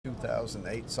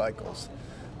2008 cycles,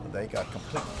 they got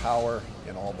complete power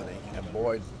in Albany, and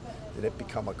boy, did it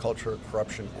become a culture of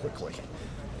corruption quickly.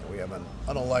 We have an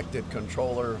unelected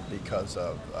controller because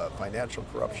of financial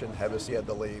corruption. Hevesy had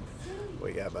to leave.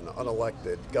 We have an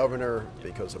unelected governor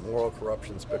because of moral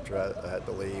corruption. Spitzer had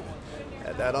to leave.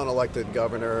 And that unelected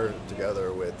governor,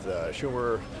 together with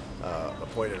Schumer,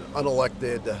 appointed an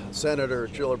unelected senator,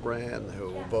 Gillibrand,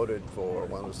 who voted for,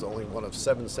 was only one of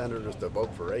 7 senators to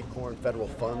vote for Acorn, federal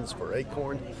funds for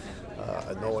Acorn,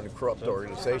 a known corrupt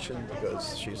organization,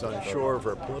 because she's unsure of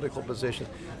her political position.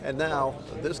 And now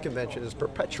this convention is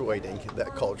perpetuating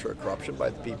that culture of corruption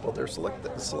by the people they're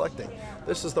selecting.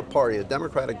 This is the party, the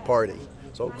Democratic Party,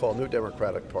 so-called New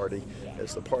Democratic Party,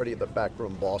 is the party of the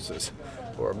backroom bosses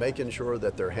who are making sure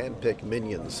that their hand-picked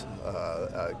minions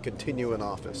continue in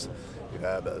office. You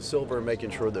have Silver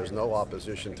making sure there's no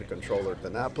opposition to controller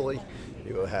DiNapoli.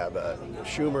 You have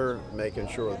Schumer making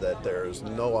sure that there's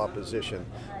no opposition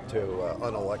to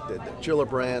unelected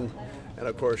Gillibrand. And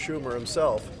of course, Schumer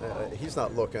himself, he's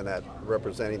not looking at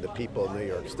representing the people of New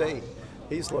York State.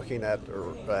 He's looking at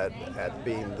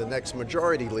being the next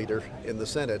majority leader in the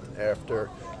Senate after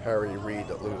Harry Reid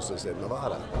loses in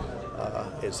Nevada.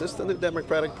 Is this the New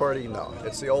Democratic Party? No.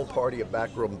 It's the old party of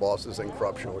backroom bosses and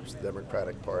corruption, which the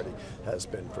Democratic Party has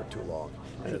been for too long.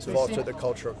 And it's fostered the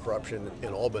culture of corruption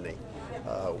in Albany.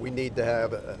 We need to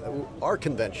have, our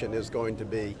convention is going to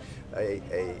be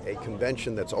a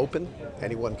convention that's open.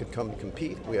 Anyone could come and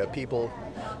compete. We have people,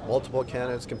 multiple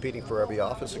candidates competing for every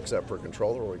office except for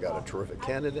controller. We got a terrific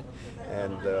candidate.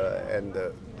 And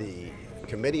the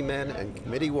committee men and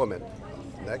committee women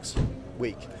next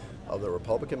week of the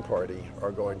Republican Party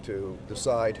are going to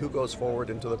decide who goes forward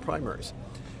into the primaries.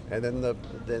 And then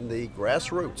the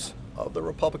grassroots of the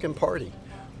Republican Party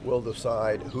will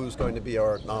decide who's going to be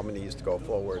our nominees to go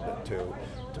forward to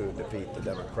defeat the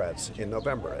Democrats in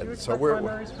November. And so we're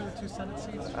primaries for the 2 Senate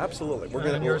seats. Absolutely. We're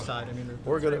going on your side. I mean,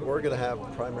 we're going to have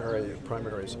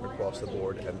primaries across the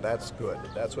board, and that's good.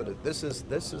 That's what this is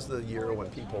the year when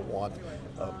people want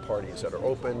parties that are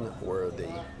open, where the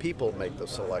people make the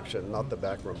selection, not the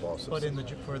backroom bosses. But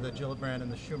for the Gillibrand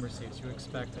and the Schumer seats, you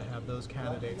expect to have those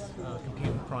candidates compete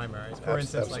in primaries. For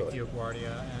instance, absolutely. Like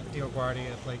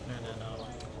DioGuardia, Blakeman,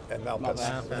 and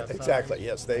Malpass. Exactly.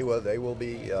 Yes, they will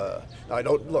be. I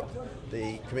don't look.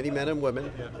 The committee men and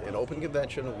women in open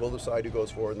convention will decide who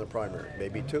goes forward in the primary.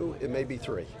 Maybe 2, it may be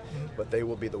 3, but they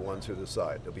will be the ones who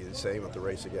decide. It'll be the same with the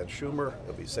race against Schumer.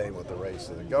 It'll be the same with the race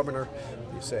of the governor.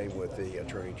 It'll be the same with the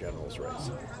attorney general's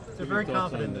race. They're very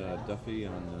confident. On, Duffy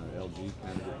on the LG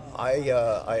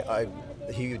candidate.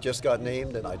 He just got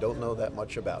named, and I don't know that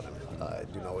much about him. I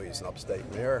do know he's an upstate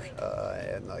mayor,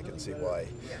 and I can see why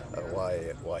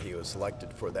he was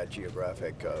selected for that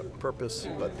geographic purpose.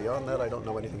 But beyond that, I don't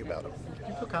know anything about him. Do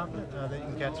you feel confident that you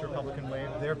can catch the Republican wave?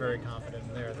 They're very confident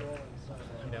in there that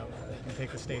you can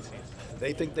take the state seats.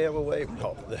 They think they have a wave.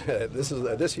 No,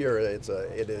 this year it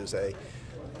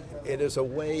is a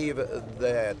wave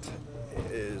that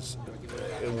is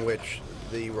in which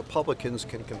the Republicans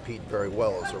can compete very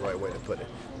well, is the right way to put it.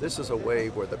 This is a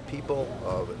wave where the people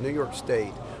of New York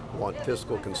State want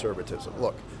fiscal conservatism.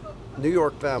 Look, New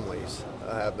York families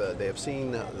have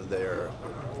seen their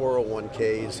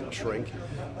 401ks shrink.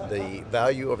 The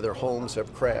value of their homes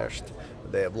have crashed.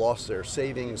 They have lost their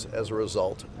savings as a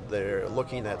result. They're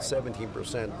looking at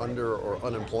 17% under or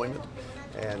unemployment.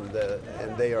 And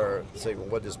they are saying, well,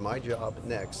 what is my job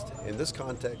next? In this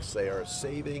context, they are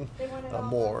saving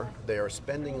more, they are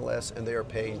spending less, and they are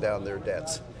paying down their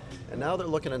debts. And now they're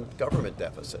looking at government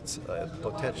deficits, a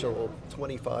potential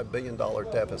 $25 billion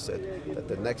deficit that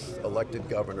the next elected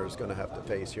governor is going to have to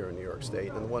face here in New York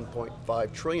State, and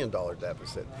 $1.5 trillion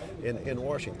deficit in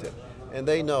Washington. And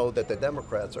they know that the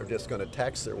Democrats are just going to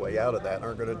tax their way out of that,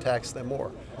 aren't going to tax them more.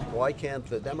 Why can't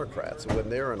the Democrats, when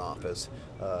they're in office,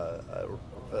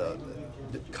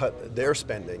 cut their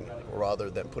spending rather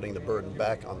than putting the burden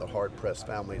back on the hard-pressed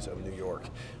families of New York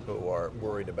who are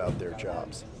worried about their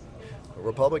jobs?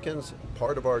 Republicans,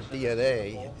 part of our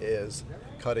DNA is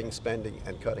cutting spending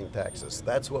and cutting taxes.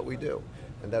 That's what we do,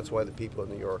 and that's why the people of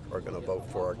New York are going to vote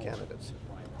for our candidates.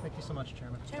 Thank you so much,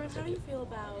 Chairman. Chairman, how do you feel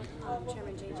about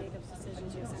Chairman Jay Jacobs' decision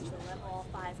to essentially let all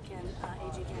 5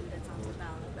 AG candidates onto the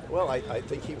ballot? Well, I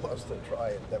think he wants to try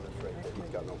and demonstrate that he's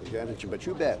got no advantage. But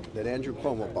you bet that Andrew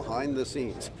Cuomo, behind the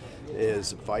scenes,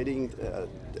 is fighting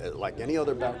like any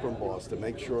other backroom boss to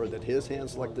make sure that his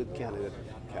hand-selected candidate,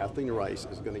 Kathleen Rice,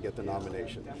 is going to get the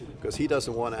nomination, because he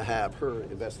doesn't want to have her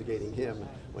investigating him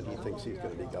when he thinks he's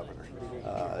going to be governor.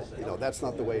 That's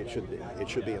not the way it should be. It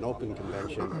should be an open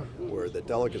convention where the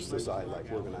delegates decide, like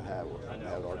we're going to have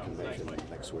our convention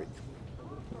next week.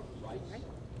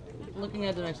 looking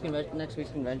at the next week's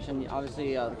convention,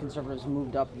 obviously the Conservatives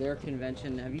moved up their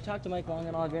convention. Have you talked to Mike Long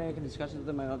at all? Have you had any discussions with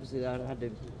him? Obviously that had to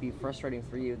be frustrating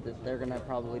for you that they're going to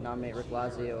probably nominate Rick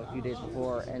Lazio a few days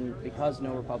before, and because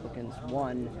no Republicans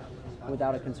won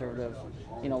without a conservative,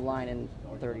 line in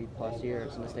 30 plus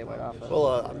years in the statewide office.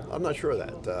 Well, I'm not sure of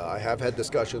that. I have had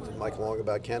discussions with Mike Long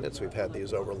about candidates. We've had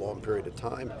these over a long period of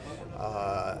time,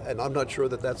 and I'm not sure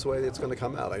that that's the way it's going to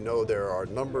come out. I know there are a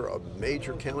number of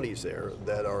major counties there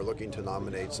that are looking to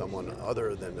nominate someone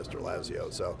other than Mr.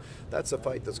 Lazio. So that's a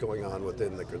fight that's going on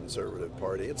within the Conservative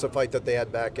Party. It's a fight that they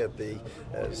had back at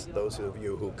as those of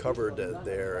you who covered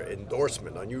their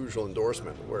unusual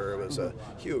endorsement, where it was a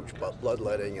huge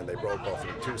bloodletting, and they broke off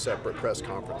in 2 separate press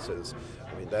conferences.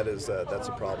 I mean, that's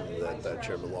a problem that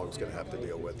Chairman Long is going to have to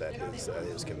deal with at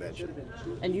his convention.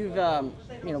 And you've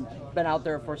been out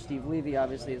there for Steve Levy.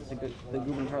 Obviously, it's the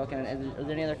gubernatorial candidate. Are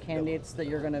there any other candidates that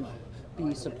you're going to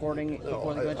be supporting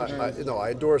before the convention?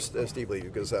 I endorse Steve Levy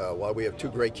because while we have 2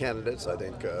 great candidates, I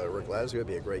think Rick Lazio would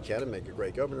be a great candidate, make a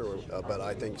great governor, but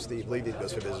I think Steve Levy,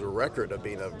 because of his record of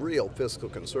being a real fiscal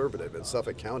conservative in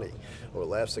Suffolk County over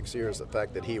the last 6 years, the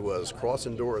fact that he was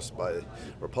cross-endorsed by the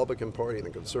Republican Party and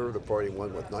the Conservative Party,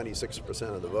 won with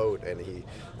 96% of the vote, and he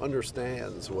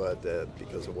understands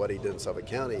because of what he did in Suffolk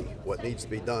County, what needs to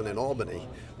be done in Albany.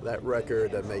 That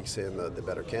record makes him the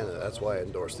better candidate. That's why I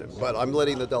endorsed him. But I'm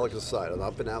letting the delegates decide.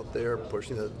 I've been out there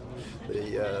pushing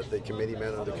the committee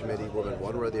man or the committee woman,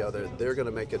 one way or the other. They're going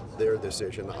to make it their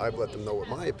decision. I've let them know what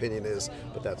my opinion is,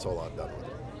 but that's all I've done with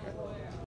it.